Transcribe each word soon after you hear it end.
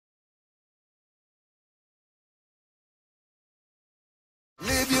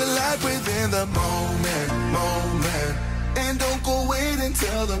right within the moment. And don't go wait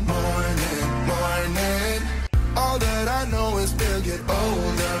until the morning. All that I know is we'll get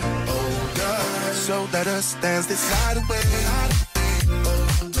older. So let us dance this night away.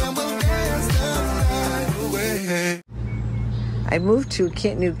 And we'll dance the night away. I moved to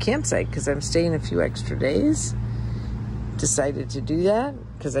a new campsite because I'm staying a few extra days. Decided to do that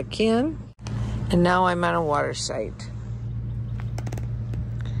because I can. And now I'm on a water site.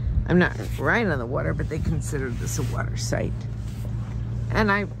 I'm not right on the water, but they consider this a water site.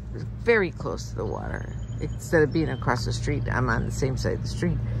 And I'm very close to the water. Instead of being across the street, I'm on the same side of the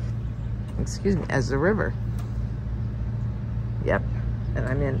street, excuse me, as the river. Yep, and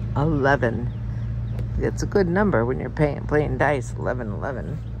I'm in 11. It's a good number when you're playing dice,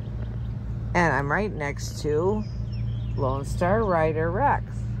 11. And I'm right next to Lonestar Rider Rex.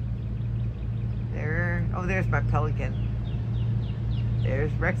 There's my pelican.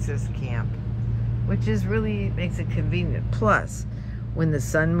 There's Rex's camp, which is really makes it convenient. Plus, when the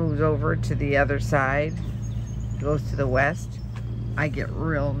sun moves over to the other side, goes to the west, I get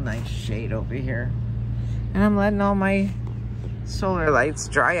real nice shade over here. And I'm letting all my solar lights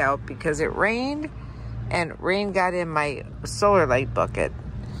dry out because it rained and rain got in my solar light bucket.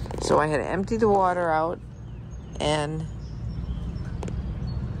 So I had to empty the water out and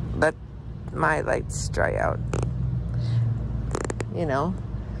let my lights dry out. You know,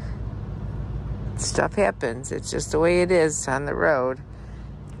 stuff happens. It's just the way it is on the road.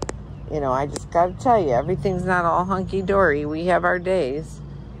 You know, I just got to tell you, everything's not all hunky-dory. We have our days.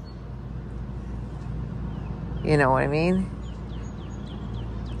 You know what I mean?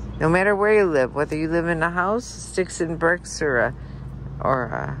 No matter where you live, whether you live in a house, sticks and bricks, or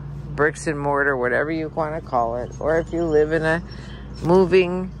a bricks and mortar, whatever you want to call it, or if you live in a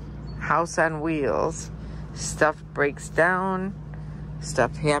moving house on wheels, stuff breaks down,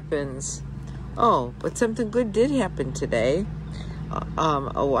 stuff happens. Oh, but something good did happen today.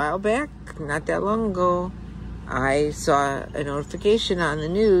 A while back, not that long ago, I saw a notification on the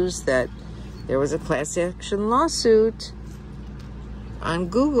news that there was a class action lawsuit on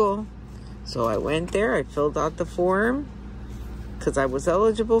Google. So I went there, I filled out the form because I was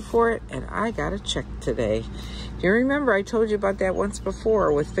eligible for it, and I got a check today. You remember I told you about that once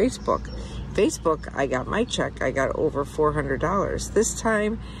before with Facebook. Facebook, I got my check. I got over $400. This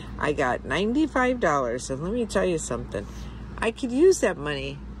time, I got $95. And let me tell you something. I could use that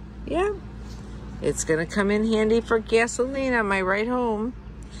money. Yeah. It's going to come in handy for gasoline on my ride home.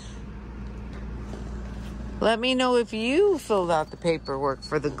 Let me know if you filled out the paperwork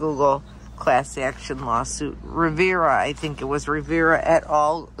for the Google class action lawsuit. Rivera, I think it was Rivera et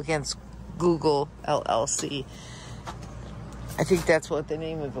al. Against Google LLC. I think that's what the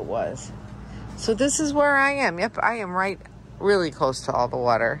name of it was. So this is where I am. Yep, I am right really close to all the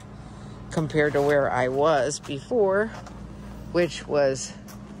water compared to where I was before, which was,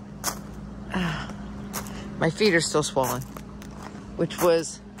 my feet are still swollen, which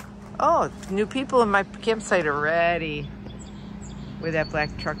was, oh, new people in my campsite already where that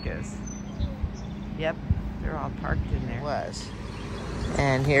black truck is. Yep, they're all parked in there.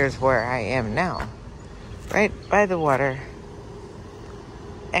 And here's where I am now, right by the water.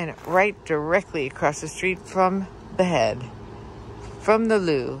 And right directly across the street from the head, from the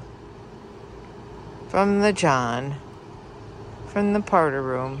loo, from the John, from the parter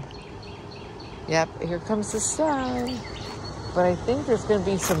room. Yep, here comes the sun. But I think there's going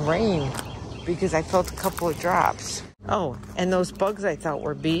to be some rain because I felt a couple of drops. Oh, and those bugs I thought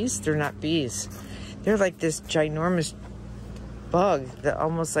were bees, they're not bees. They're like this ginormous bug,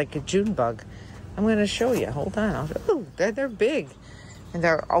 almost like a June bug. I'm going to show you. Hold on. Oh, they're big. And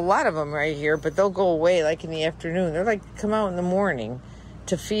there are a lot of them right here, but they'll go away like in the afternoon. They're like come out in the morning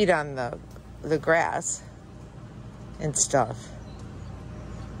to feed on the grass and stuff.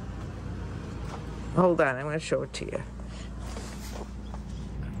 Hold on, I'm going to show it to you.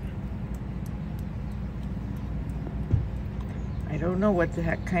 I don't know what the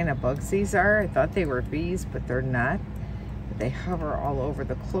heck kind of bugs these are. I thought they were bees, but they're not. But they hover all over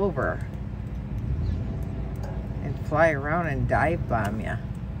the clover and fly around and dive bomb you.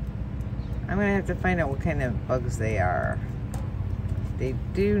 I'm gonna have to find out what kind of bugs they are. They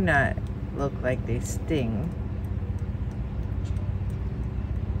do not look like they sting.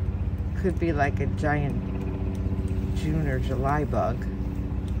 Could be like a giant June or July bug.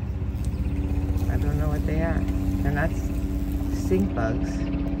 I don't know what they are. They're not stink bugs.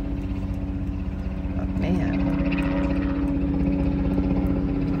 But man.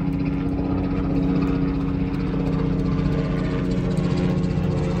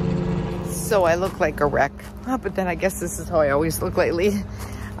 So I look like a wreck. Oh, but then I guess this is how I always look lately.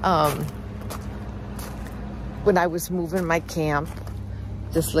 when I was moving my camp,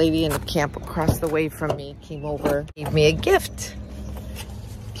 this lady in the camp across the way from me came over, gave me a gift.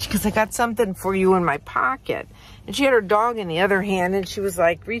 Because I got something for you in my pocket. And she had her dog in the other hand, and she was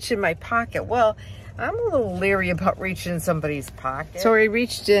like, reach in my pocket. Well, I'm a little leery about reaching in somebody's pocket. So I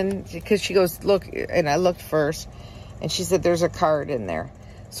reached in, because she goes, look, and I looked first, and she said, there's a card in there.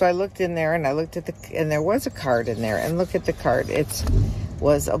 So I looked in there, and I looked at and there was a card in there. And look at the card. It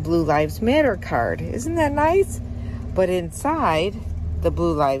was a Blue Lives Matter card. Isn't that nice? But inside the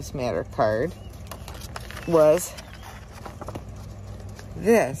Blue Lives Matter card was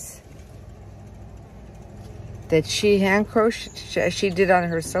this. That she hand crocheted, she did on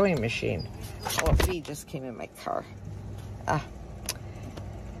her sewing machine. Oh, a bee just came in my car.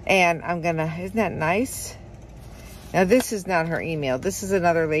 And I'm gonna, isn't that nice? Now this is not her email. This is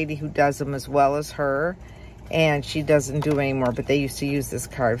another lady who does them as well as her. And she doesn't do them anymore, but they used to use this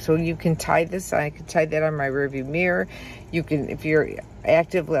card. So you can tie this, I can tie that on my rearview mirror. You can, if you're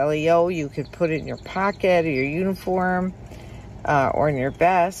active LEO, you could put it in your pocket or your uniform, or in your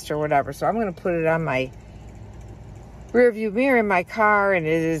vest or whatever. So I'm gonna put it on my rear view mirror in my car, and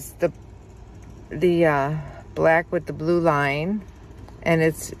it is the black with the blue line,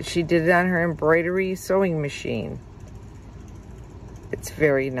 and she did it on her embroidery sewing machine. It's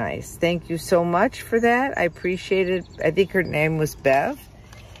very nice. Thank you so much for that. I appreciate it. I think her name was Bev.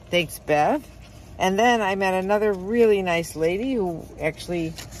 Thanks, Bev. And then I met another really nice lady who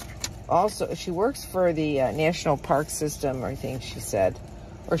actually also, she works for the National Park System, I think she said,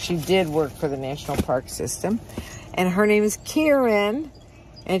 or she did work for the National Park System. And her name is Karen,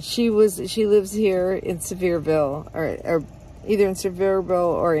 and she lives here in Sevierville, or either in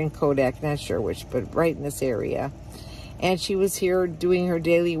Sevierville or in Kodak, not sure which, but right in this area. And she was here doing her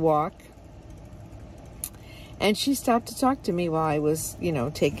daily walk. And she stopped to talk to me while I was, you know,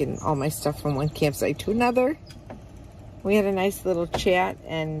 taking all my stuff from one campsite to another. We had a nice little chat,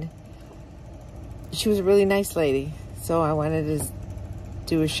 and she was a really nice lady. So I wanted to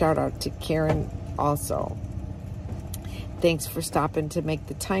do a shout out to Karen also. Thanks for stopping to make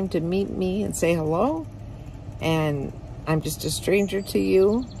the time to meet me and say hello. And I'm just a stranger to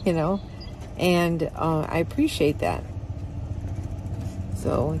you, you know, and I appreciate that.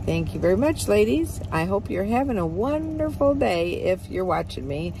 So thank you very much, ladies. I hope you're having a wonderful day if you're watching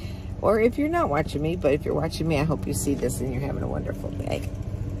me, or if you're not watching me, but if you're watching me, I hope you see this and you're having a wonderful day.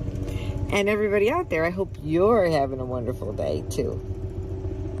 And everybody out there, I hope you're having a wonderful day too.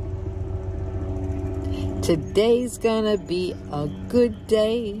 Today's gonna be a good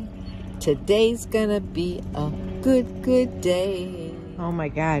day. Today's gonna be a good day. Oh my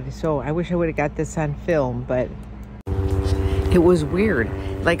God, so I wish I would have got this on film, but it was weird.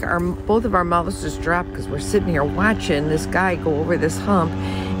 Like both of our mouths just dropped because we're sitting here watching this guy go over this hump,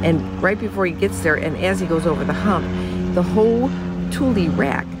 and right before he gets there, and as he goes over the hump, the whole Thule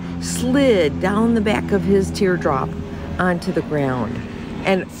rack slid down the back of his Teardrop onto the ground.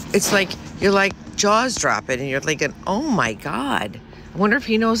 And it's like, you're like jaws dropping, and you're thinking, oh my God. I wonder if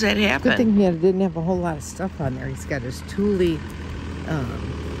he knows that happened. Good thing he didn't have a whole lot of stuff on there. He's got his Thule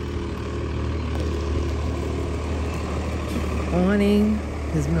awning,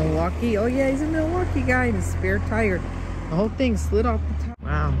 his Milwaukee. Oh yeah, he's a Milwaukee guy, and his spare tire. The whole thing slid off the top.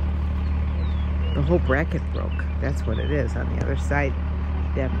 Wow. The whole bracket broke. That's what it is on the other side.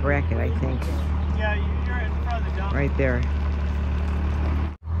 That bracket, I think. Yeah, you're in front of the dump. Right there.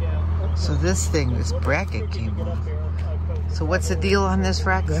 So this thing, this bracket came off. So what's the deal on this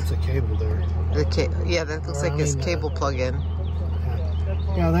rack? That's a cable there. Yeah, that looks like his cable plug-in.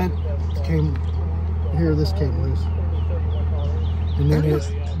 Yeah, that came here. This came loose, and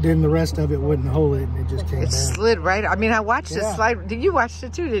then the rest of it wouldn't hold it, and it just came down. It slid right. I mean, I watched it slide. Did you watch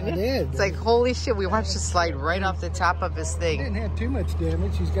it too? Didn't you? I did. It's like holy shit. We watched it slide right off the top of his thing. It didn't have too much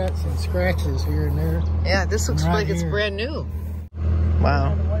damage. He's got some scratches here and there. Yeah, this looks right like it's here. brand new.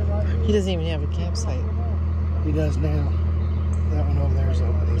 Wow. He doesn't even have a campsite. He does now. That one over there is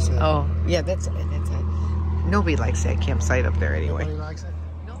open, he said. Oh, yeah, that's it. Nobody likes that campsite up there anyway. Nobody likes it?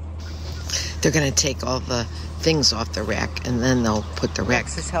 No. They're going to take all the things off the rack, and then they'll put the rack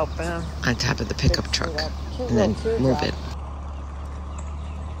on top of the pickup truck and then move it.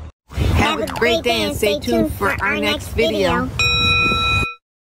 Have a great day and stay tuned for our next video.